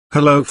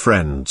Hello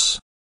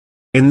friends.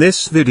 In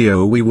this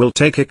video we will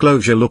take a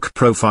closer look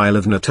profile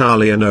of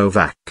Natalia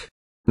Novak.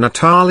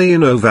 Natalia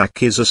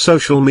Novak is a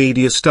social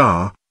media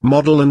star,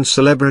 model and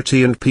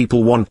celebrity, and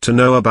people want to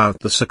know about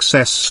the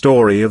success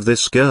story of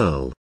this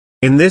girl.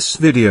 In this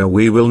video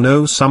we will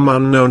know some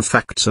unknown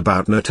facts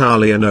about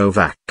Natalia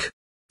Novak.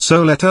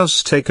 So let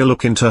us take a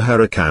look into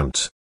her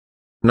account.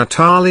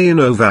 Natalia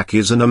Novak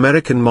is an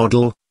American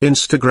model,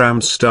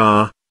 Instagram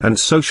star, and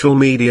social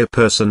media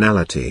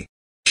personality.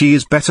 She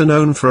is better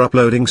known for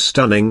uploading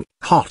stunning,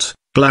 hot,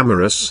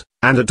 glamorous,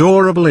 and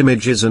adorable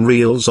images and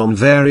reels on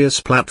various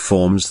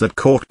platforms that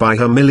caught by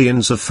her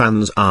millions of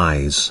fans'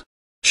 eyes.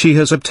 She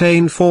has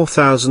obtained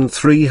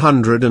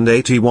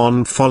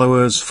 4,381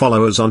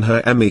 followers on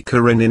her Emmy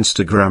Corinne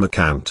Instagram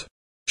account.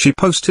 She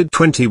posted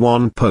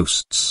 21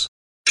 posts.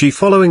 She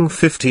following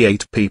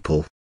 58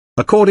 people.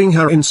 According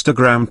her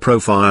Instagram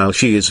profile,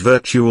 she is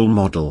virtual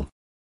model.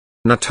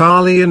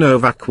 Natalia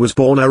Novak was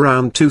born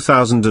around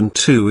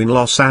 2002 in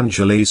Los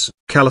Angeles,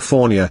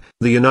 California,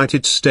 the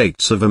United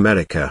States of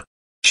America.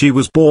 She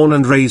was born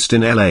and raised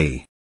in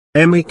LA.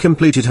 Emmy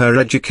completed her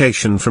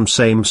education from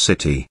same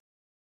city.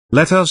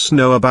 Let us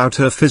know about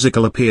her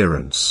physical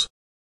appearance.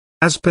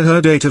 As per her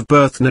date of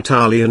birth,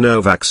 Natalia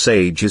Novak's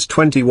age is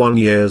 21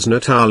 years.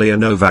 Natalia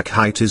Novak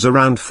height is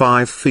around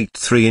 5 feet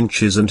 3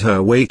 inches and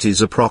her weight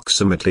is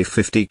approximately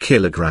 50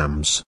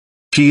 kilograms.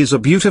 She is a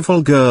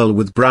beautiful girl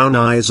with brown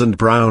eyes and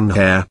brown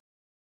hair.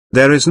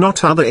 There is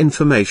not other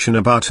information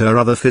about her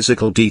other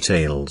physical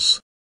details.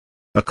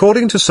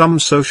 According to some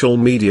social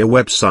media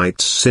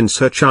websites, since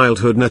her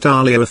childhood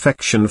Natalia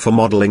affection for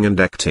modeling and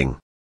acting.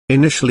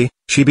 Initially,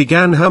 she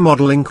began her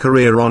modeling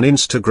career on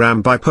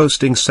Instagram by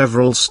posting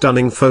several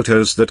stunning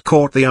photos that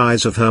caught the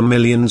eyes of her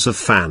millions of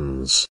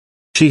fans.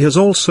 She has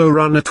also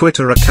run a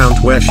Twitter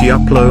account where she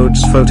uploads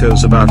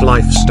photos about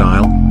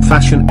lifestyle,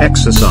 fashion,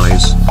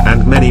 exercise,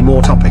 and many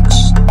more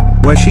topics,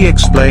 where she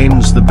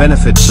explains the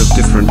benefits of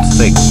different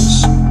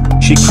things.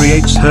 She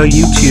creates her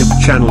YouTube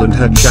channel and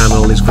her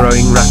channel is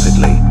growing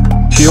rapidly.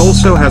 She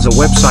also has a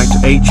website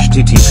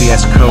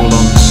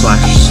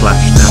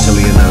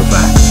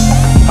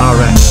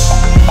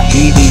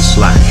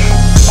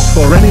https://NataliaNovak.rf/GD/.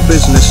 For any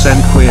business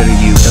enquiry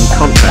you can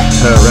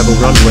contact her Rebel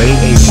Runway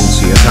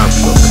Agency at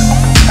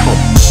Outlook.com.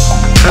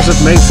 As of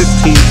May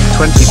 15,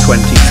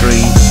 2023,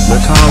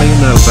 Natalia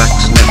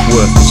Novak's net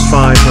worth is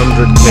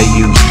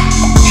 500k US.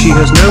 She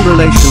has no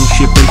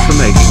relationship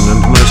information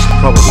and most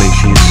probably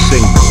she is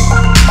single.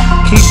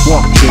 Keep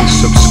watching,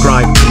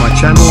 subscribe to my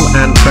channel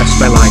and press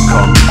bell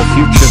icon for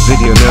future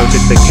video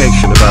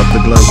notification about the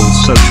global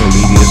social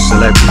media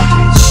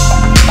celebrities.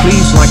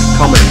 Please like,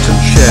 comment and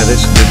share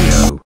this video.